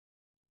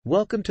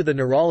Welcome to the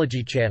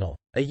Neurology channel,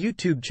 a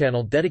YouTube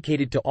channel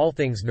dedicated to all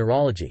things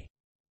neurology.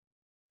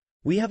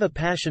 We have a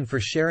passion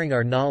for sharing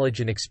our knowledge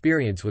and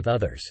experience with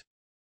others.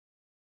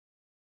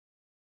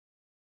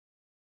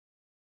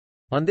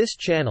 On this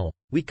channel,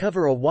 we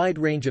cover a wide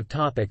range of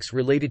topics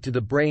related to the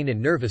brain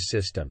and nervous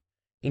system,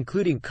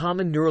 including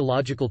common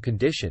neurological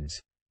conditions,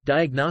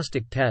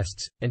 diagnostic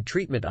tests, and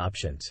treatment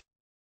options.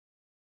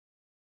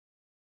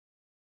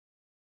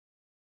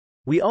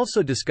 We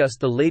also discuss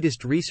the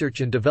latest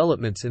research and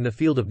developments in the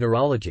field of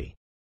neurology.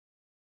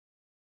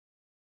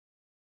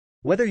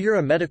 Whether you're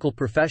a medical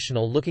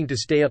professional looking to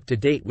stay up to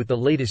date with the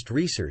latest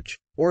research,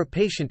 or a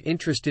patient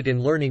interested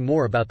in learning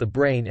more about the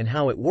brain and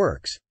how it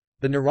works,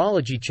 the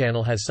Neurology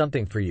channel has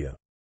something for you.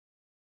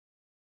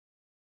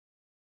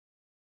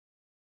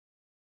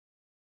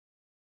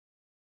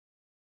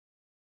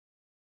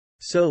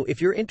 So,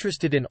 if you're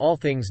interested in all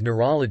things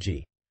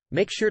neurology,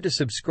 make sure to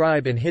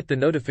subscribe and hit the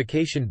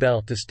notification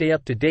bell to stay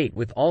up to date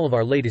with all of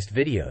our latest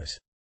videos.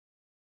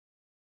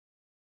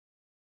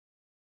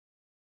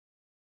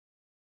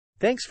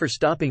 Thanks for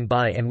stopping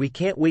by, and we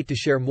can't wait to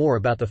share more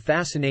about the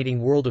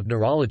fascinating world of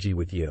neurology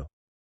with you.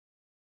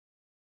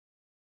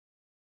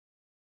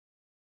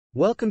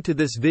 Welcome to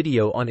this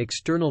video on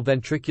external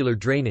ventricular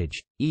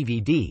drainage,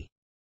 EVD.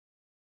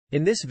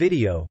 In this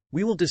video,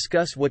 we will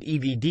discuss what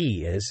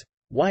EVD is,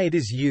 why it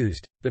is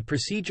used, the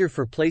procedure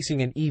for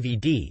placing an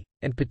EVD,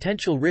 and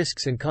potential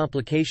risks and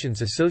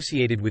complications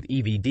associated with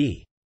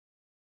EVD.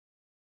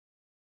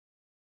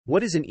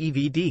 What is an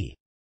EVD?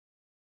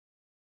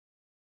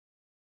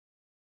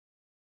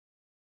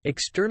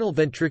 External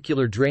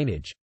ventricular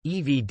drainage,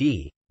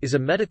 EVD, is a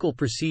medical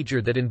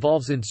procedure that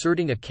involves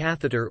inserting a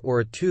catheter or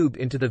a tube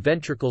into the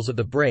ventricles of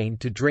the brain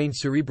to drain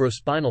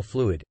cerebrospinal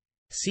fluid,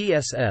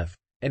 CSF,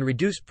 and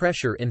reduce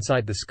pressure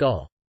inside the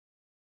skull.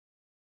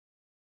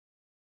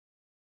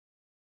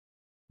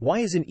 Why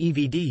is an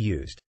EVD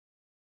used?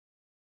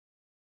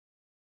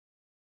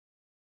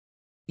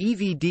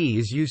 EVD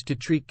is used to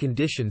treat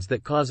conditions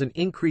that cause an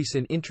increase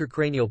in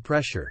intracranial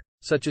pressure,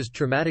 such as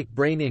traumatic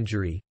brain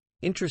injury,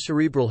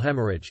 intracerebral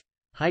hemorrhage,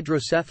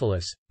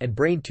 hydrocephalus, and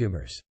brain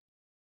tumors.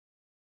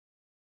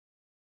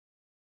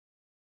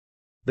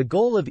 The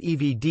goal of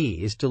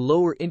EVD is to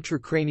lower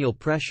intracranial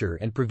pressure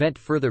and prevent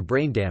further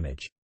brain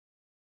damage.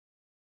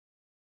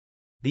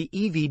 The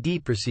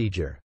EVD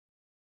procedure.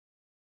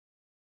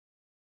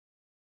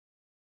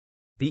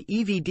 The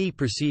EVD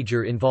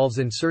procedure involves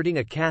inserting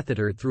a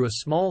catheter through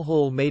a small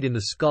hole made in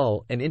the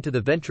skull and into the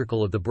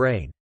ventricle of the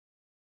brain.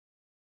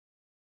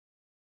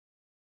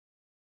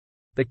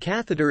 The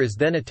catheter is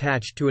then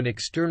attached to an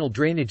external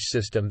drainage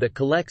system that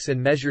collects and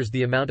measures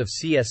the amount of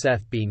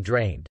CSF being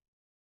drained.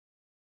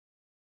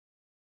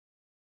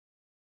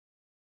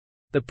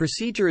 The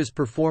procedure is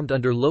performed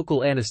under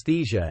local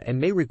anesthesia and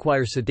may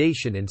require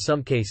sedation in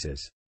some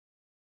cases.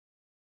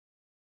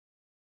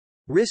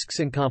 Risks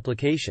and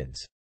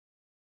complications.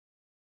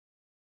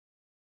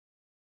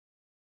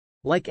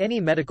 Like any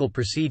medical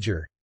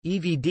procedure,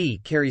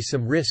 EVD carries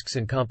some risks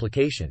and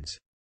complications.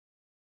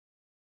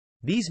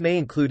 These may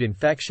include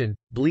infection,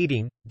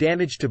 bleeding,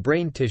 damage to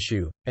brain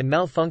tissue, and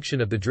malfunction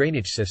of the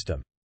drainage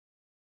system.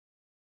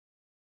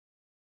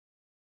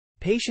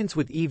 Patients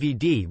with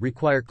EVD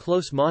require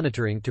close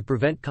monitoring to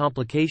prevent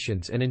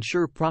complications and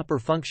ensure proper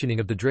functioning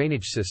of the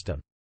drainage system.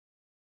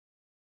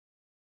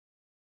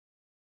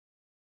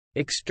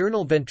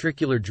 External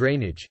ventricular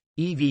drainage,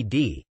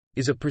 EVD,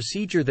 is a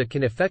procedure that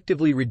can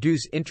effectively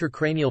reduce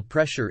intracranial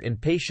pressure in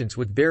patients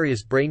with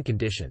various brain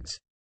conditions.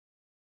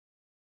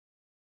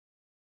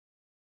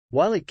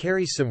 While it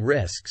carries some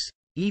risks,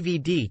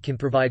 EVD can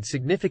provide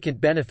significant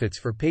benefits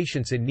for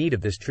patients in need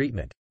of this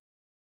treatment.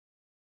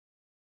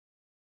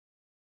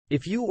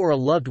 If you or a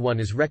loved one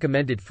is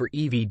recommended for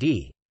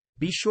EVD,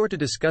 be sure to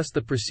discuss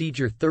the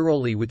procedure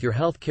thoroughly with your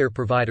healthcare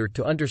provider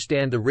to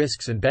understand the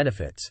risks and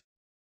benefits.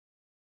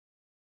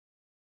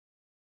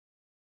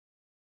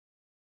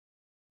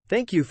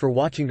 Thank you for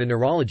watching the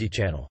Neurology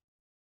channel.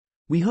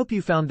 We hope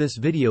you found this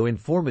video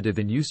informative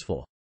and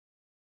useful.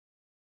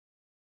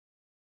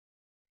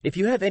 If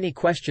you have any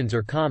questions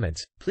or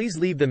comments, please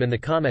leave them in the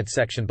comments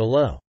section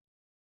below.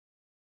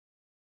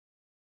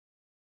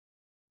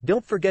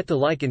 Don't forget to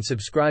like and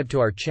subscribe to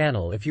our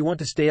channel if you want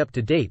to stay up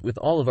to date with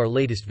all of our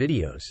latest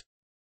videos.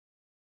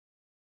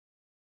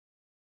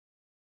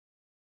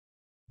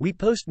 We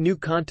post new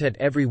content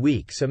every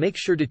week, so make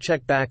sure to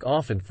check back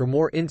often for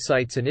more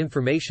insights and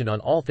information on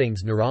all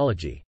things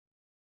neurology.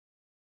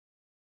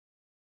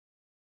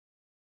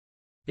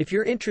 If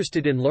you're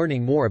interested in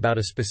learning more about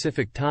a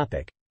specific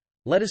topic,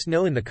 let us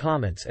know in the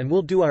comments and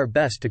we'll do our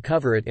best to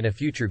cover it in a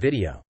future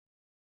video.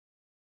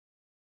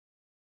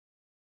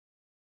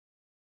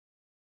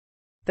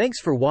 Thanks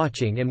for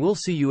watching, and we'll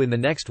see you in the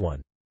next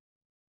one.